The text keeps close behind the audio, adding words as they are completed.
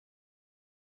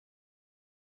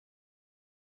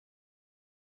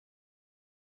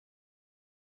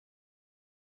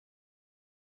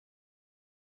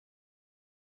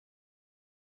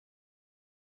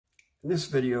In this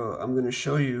video, I'm going to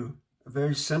show you a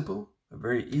very simple, a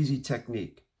very easy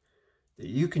technique that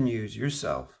you can use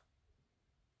yourself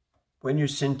when you're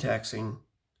syntaxing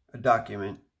a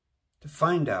document to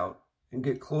find out and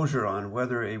get closure on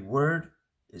whether a word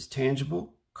is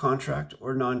tangible, contract,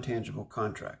 or non-tangible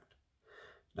contract.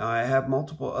 Now, I have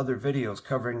multiple other videos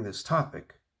covering this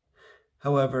topic.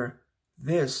 However,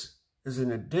 this is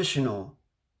an additional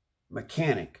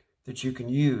mechanic that you can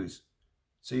use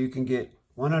so you can get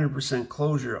 100%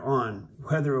 closure on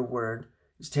whether a word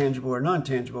is tangible or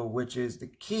non-tangible, which is the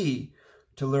key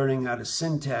to learning how to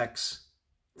syntax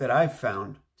that I've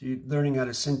found, to learning how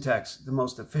to syntax the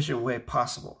most efficient way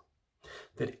possible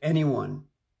that anyone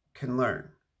can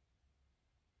learn.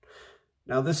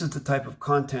 Now, this is the type of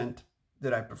content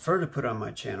that I prefer to put on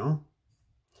my channel.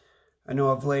 I know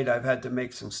of late I've had to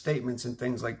make some statements and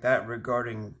things like that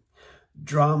regarding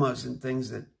dramas and things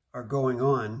that are going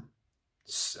on,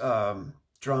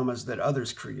 dramas that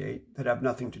others create that have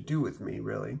nothing to do with me,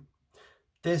 really.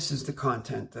 This is the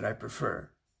content that I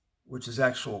prefer, which is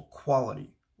actual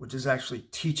quality, which is actually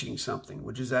teaching something,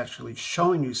 which is actually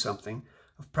showing you something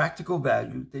of practical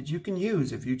value that you can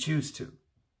use if you choose to.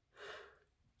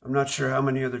 I'm not sure how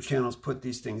many other channels put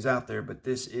these things out there, but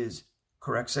this is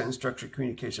correct sentence structure,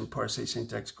 communication, parse,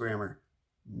 syntax, grammar,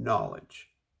 knowledge.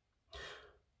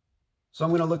 So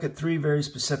I'm going to look at three very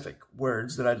specific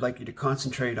words that I'd like you to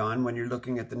concentrate on when you're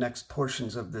looking at the next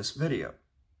portions of this video.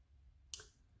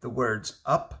 The words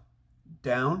up,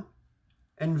 down,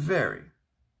 and very.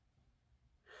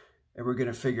 And we're going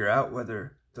to figure out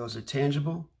whether those are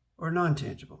tangible or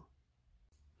non-tangible.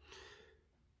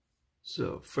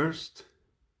 So first,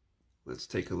 let's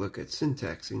take a look at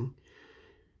syntaxing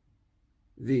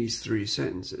these three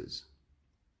sentences.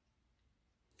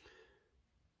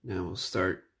 Now we'll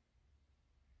start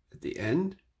at the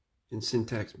end and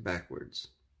syntax backwards.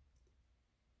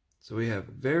 So we have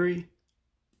very,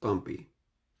 bumpy.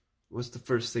 What's the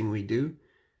first thing we do?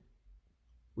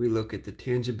 We look at the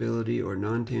tangibility or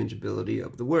non-tangibility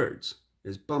of the words.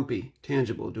 Is bumpy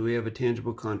tangible? Do we have a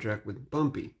tangible contract with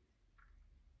bumpy?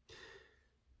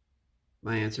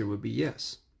 My answer would be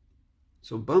yes.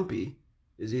 So bumpy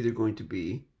is either going to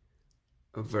be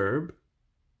a verb,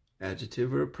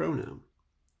 adjective, or a pronoun.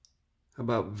 How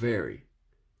about very?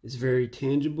 Is very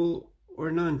tangible or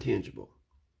non-tangible?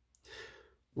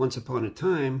 Once upon a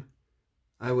time,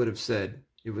 I would have said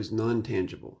it was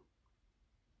non-tangible.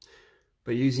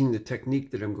 But using the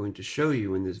technique that I'm going to show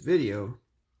you in this video,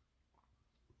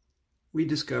 we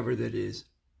discover that it is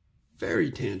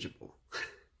very tangible.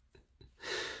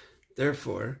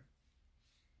 Therefore,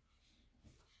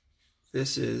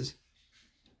 this is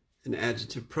an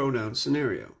adjective pronoun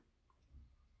scenario.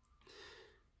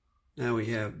 Now we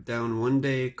have down one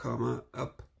day, comma,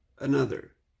 up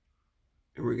another.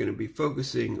 And we're going to be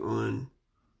focusing on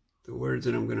the words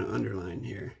that I'm going to underline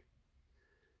here.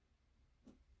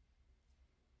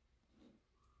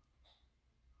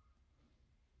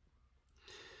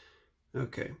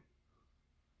 Okay.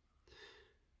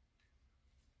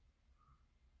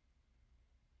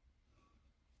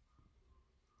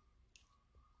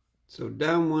 So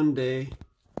down one day,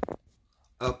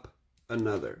 up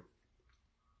another.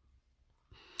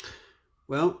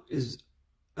 Well, is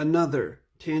another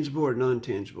tangible or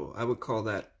non-tangible? I would call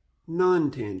that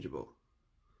non-tangible.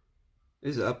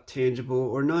 Is up tangible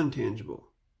or non-tangible?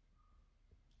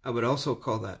 I would also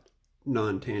call that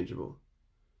non-tangible.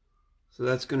 So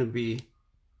that's going to be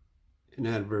an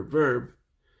adverb verb.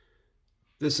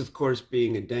 This, of course,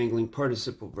 being a dangling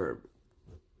participle verb.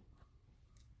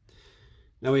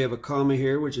 Now we have a comma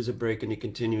here, which is a break in the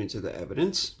continuance of the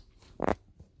evidence.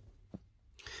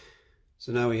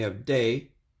 So now we have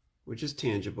day, which is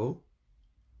tangible,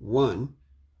 one,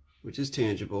 which is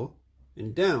tangible,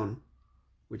 and down,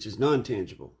 which is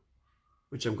non-tangible,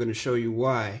 which I'm going to show you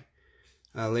why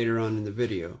later on in the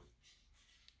video.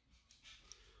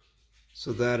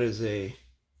 So that is a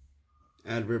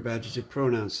adverb adjective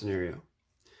pronoun scenario.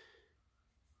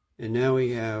 And now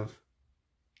we have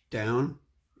down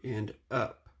and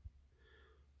up.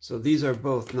 So these are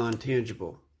both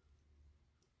non-tangible.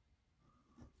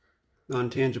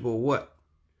 Non-tangible what?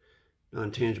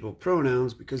 Non-tangible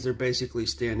pronouns, because they're basically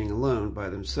standing alone by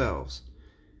themselves.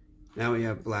 Now we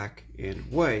have black and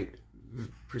white,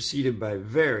 preceded by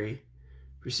very,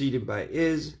 preceded by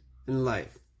is, and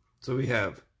life. So we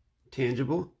have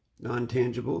tangible,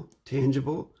 non-tangible,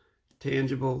 tangible,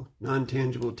 tangible,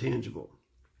 non-tangible, tangible.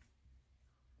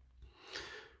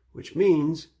 Which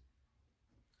means,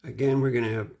 again, we're going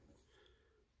to have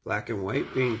black and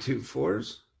white being two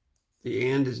fours.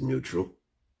 The and is neutral,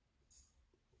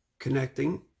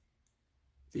 connecting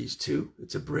these two.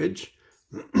 It's a bridge.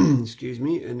 excuse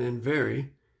me, and then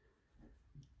very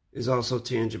is also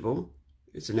tangible.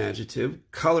 It's an adjective.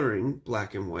 Coloring,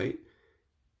 black and white,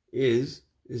 is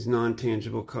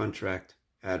non-tangible contract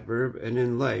adverb. And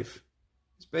then life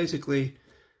is basically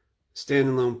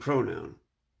standalone pronoun,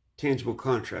 tangible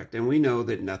contract. And we know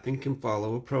that nothing can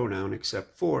follow a pronoun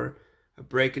except for a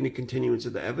break in the continuance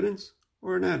of the evidence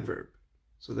or an adverb.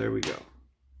 So there we go.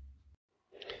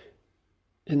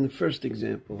 In the first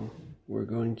example, we're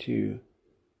going to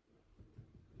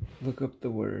look up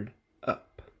the word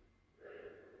up.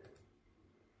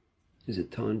 Is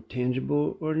it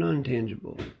tangible or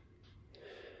non-tangible?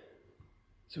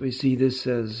 So we see this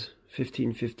says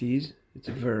 1550s. It's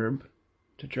a verb,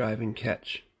 to drive and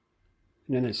catch.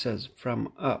 And then it says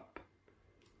from up,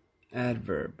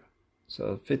 adverb.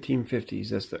 So 1550s,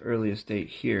 that's the earliest date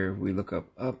here. We look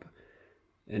up,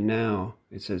 and now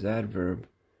it says adverb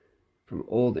from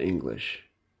Old English,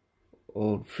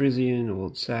 Old Frisian,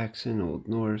 Old Saxon, Old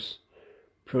Norse,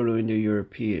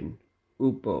 Proto-Indo-European,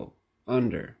 upo,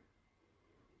 under.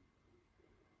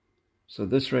 So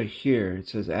this right here, it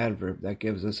says adverb. That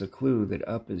gives us a clue that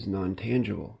up is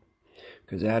non-tangible,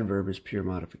 because adverb is pure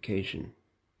modification.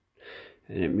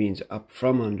 And it means up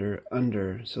from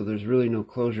under, so there's really no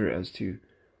closure as to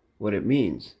what it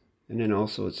means. And then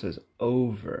also it says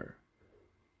over,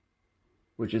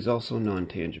 which is also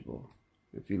non-tangible.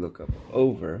 If you look up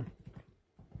over,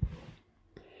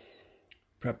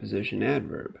 preposition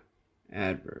adverb,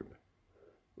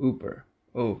 uper,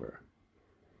 over.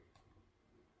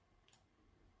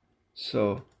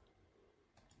 So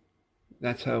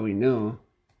that's how we know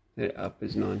that up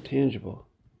is non-tangible.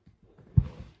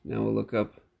 Now we'll look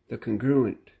up the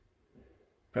congruent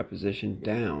preposition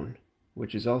down,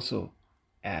 which is also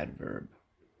adverb.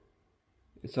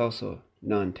 It's also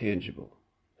non-tangible.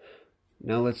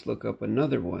 Now let's look up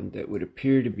another one that would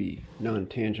appear to be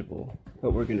non-tangible,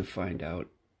 but we're going to find out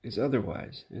is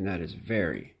otherwise, and that is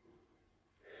very.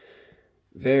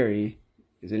 Very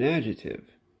is an adjective.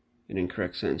 In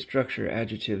incorrect sentence structure,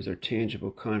 adjectives are tangible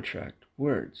contract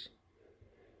words.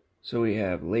 So we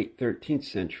have late 13th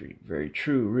century, very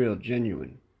true, real,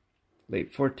 genuine.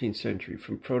 Late 14th century,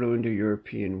 from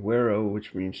Proto-Indo-European, vero,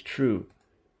 which means true,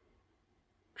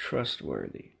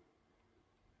 trustworthy.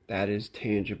 That is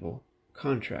tangible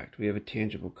contract. We have a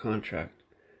tangible contract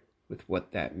with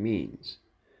what that means.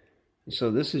 And so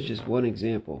this is just one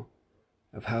example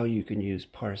of how you can use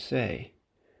PARSE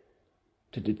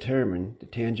to determine the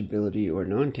tangibility or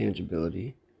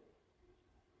non-tangibility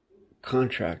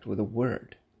contract with a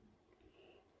word.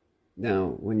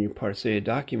 Now, when you parse a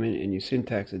document and you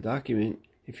syntax a document,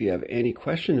 if you have any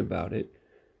question about it,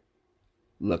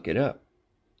 look it up,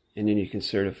 and then you can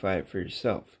certify it for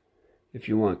yourself. If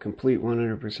you want complete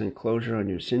 100% closure on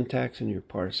your syntax and your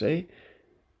parse,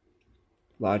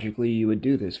 logically you would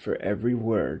do this for every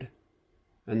word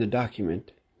on the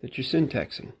document that you're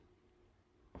syntaxing.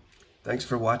 Thanks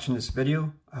for watching this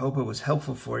video. I hope it was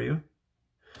helpful for you.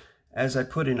 As I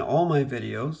put in all my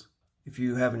videos, if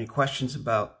you have any questions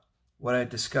about what I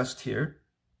discussed here,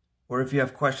 or if you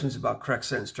have questions about correct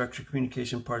sentence structure,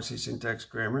 communication, parse, syntax,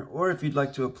 grammar, or if you'd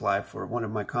like to apply for one of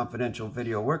my confidential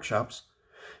video workshops,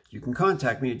 you can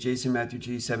contact me at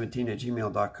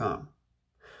jasonmatthewg17@gmail.com.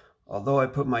 Although I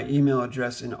put my email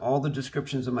address in all the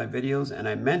descriptions of my videos, and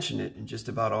I mention it in just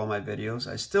about all my videos,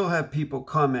 I still have people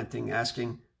commenting,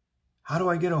 asking, how do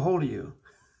I get a hold of you?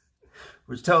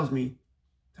 Which tells me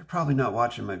they're probably not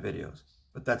watching my videos,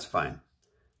 but that's fine.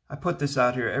 I put this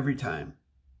out here every time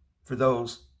for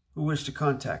those who wish to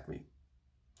contact me.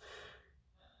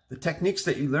 The techniques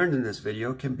that you learned in this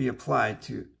video can be applied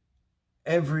to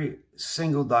every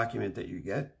single document that you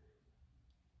get.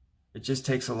 It just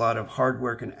takes a lot of hard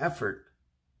work and effort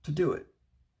to do it.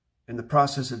 In the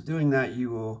process of doing that, you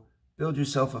will build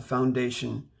yourself a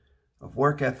foundation of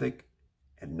work ethic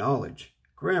and knowledge,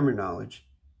 grammar knowledge,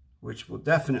 which will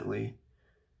definitely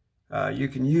you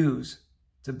can use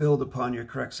to build upon your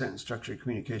correct sentence structure,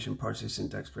 communication, parse,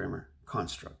 syntax, grammar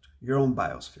construct, your own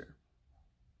biosphere.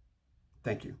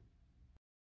 Thank you.